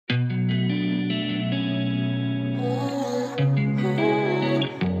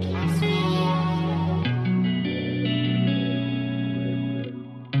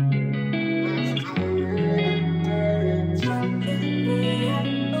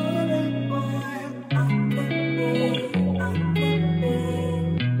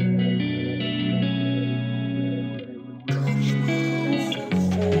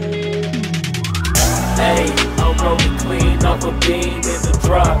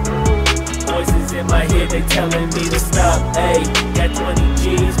they telling me to stop. Ayy, got 20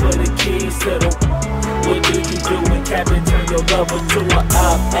 G's for the keys to the. What do you do when Captain turn your lover to a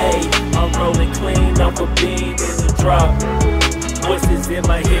op? Ayy, I'm rolling clean off a beam in the drop. Voices in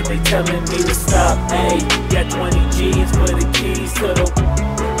my head, they telling me to stop. Ayy, got 20 G's for the keys to the.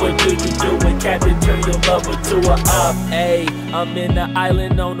 What do you do when Captain turn your lover to a op? Ayy, I'm in the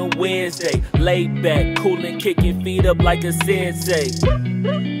island on a Wednesday, laid back, coolin', kicking feet up like a sensei.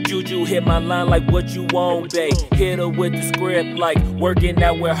 Juju hit my line like what you want, babe. Hit her with the script like working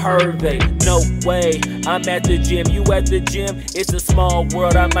out with Hervey. No way, I'm at the gym, you at the gym. It's a small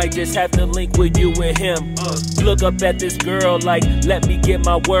world, I might just have to link with you and him. Look up at this girl like, let me get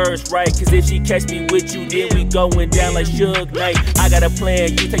my words right. Cause if she catch me with you, then we going down like Suge Knight. I got a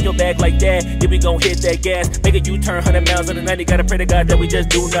plan, you take your bag like that, then we gon' hit that gas. Make a U-turn 100 miles on the 90, gotta pray to God that we just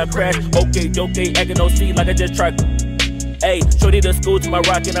do not crash. Okay, acting no C like I just tried. Ayy, shorty the school to my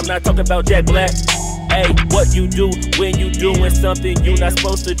rock and I'm not talking about Jack Black. Ayy, what you do when you doing something you not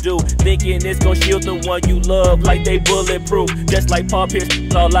supposed to do? Thinking it's gon' shield the one you love like they bulletproof. Just like Paul Pierce,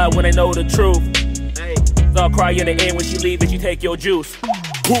 all lie when they know the truth. Ayy, so I'll cry in the end when she leave and she take your juice.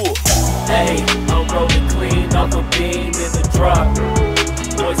 Ayy, I'm rolling clean off a beam in the drop.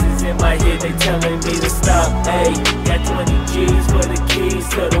 Voices in my head, they telling me to stop. Ayy, got 20 G's for the keys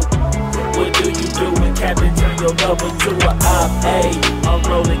to the. What do you do when Captain turn your lover to a op? Ayy, I'm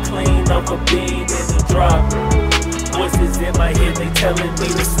rolling clean off a beam in the drop. Voices in my head, they telling me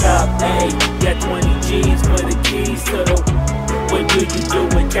to stop. Ayy, got 20 G's for the keys to the. What do you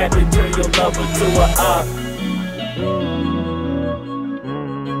do when Captain turn your lover to a op?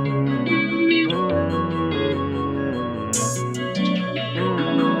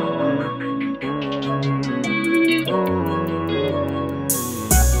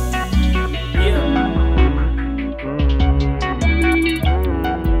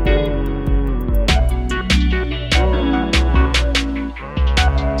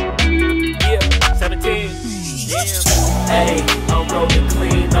 Ayy, I'm rolling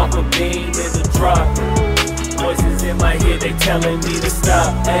clean off a beam in the drop. Voices in my head, they telling me to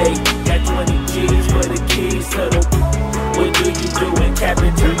stop. Ayy, got 20 G's for the keys to the. What do you do when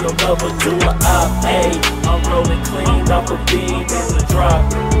Captain turn your lover to a op? Ayy, I'm rolling clean off a beam in the drop.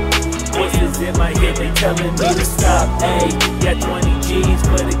 Voices in my head, they telling me to stop. Ayy, got 20 G's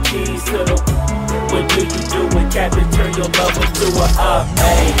for the keys to the. What do you do when Captain turn your lover to a op?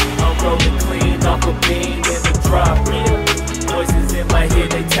 Ayy, I'm rolling clean off a beam in the drop. Voices in my head,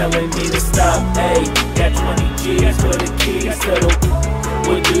 they telling me to stop. Ayy, got 20 G's for the keys to the.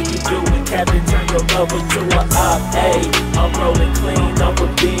 What do you do when Captain turn your lover to a op? Ayy, I'm rolling clean off a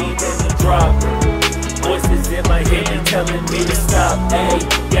beam in the drop. Voices in my head, they telling me to stop. Ayy,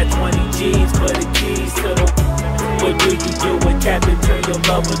 got 20 G's for the keys to the. What do you do when Captain turn your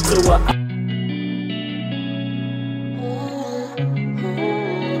lover to a op?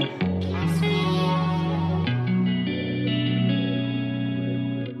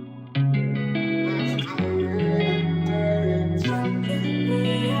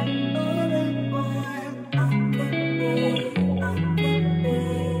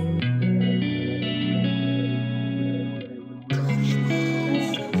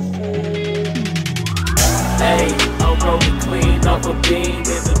 Ayy, I'm rolling clean off a beam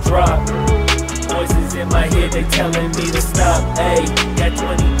in the drop. Voices in my head, they telling me to stop. Ayy, got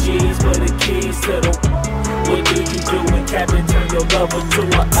 20 G's for the keys to the. What do you do when Captain turn your lover to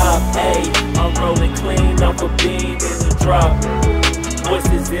a op? Ayy, I'm rolling clean off a beam in the drop.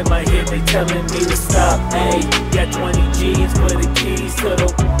 Voices in my head, they telling me to stop. Ayy, got 20 G's for the keys to the.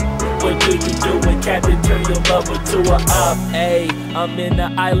 What do you do when Captain turn your lover to a op? Ayy, I'm in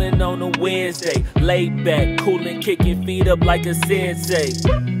the island on a Wednesday, laid back, coolin', kicking feet up like a sensei.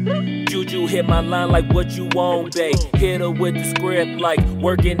 Juju hit my line like what you want, babe. Hit her with the script like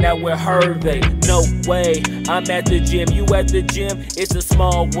working out with Hervey. No way, I'm at the gym, you at the gym. It's a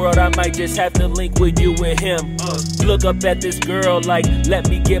small world, I might just have to link with you and him. Look up at this girl like, let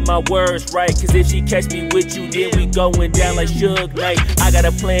me get my words right. Cause if she catch me with you, then we going down like Suge Knight. I got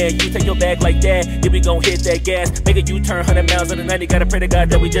a plan, you take your bag like that, then we gon' hit that gas. Make a U-turn 100 miles on the 90, gotta pray to God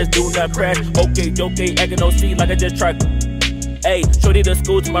that we just do not crash. Okay, acting no C like I just tried. Ayy, shorty the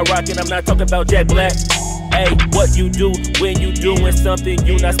school to my rock and I'm not talking about Jack Black. Ayy, what you do when you doing something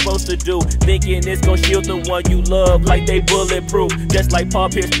you not supposed to do? Thinking it's gon' shield the one you love like they bulletproof. Just like Paul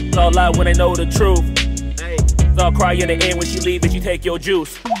Pierce, all lie when they know the truth. Ayy, so I'll cry in the end when she leave and she take your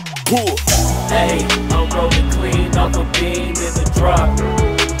juice. Ayy, I'm rolling clean off a beam in the drop.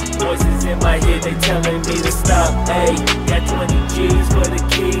 Voices in my head, they telling me to stop. Ayy, got 20 G's for the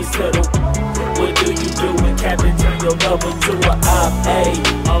keys to the. What do you do when Captain turn your lover to a op? Ayy,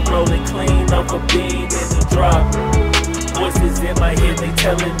 I'm rolling clean off a beam in the drop. Voices in my head, they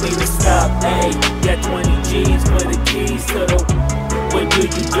telling me to stop. Ayy, got 20 G's for the keys to the. What do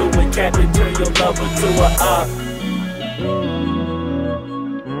you do when Captain turn your lover to a op?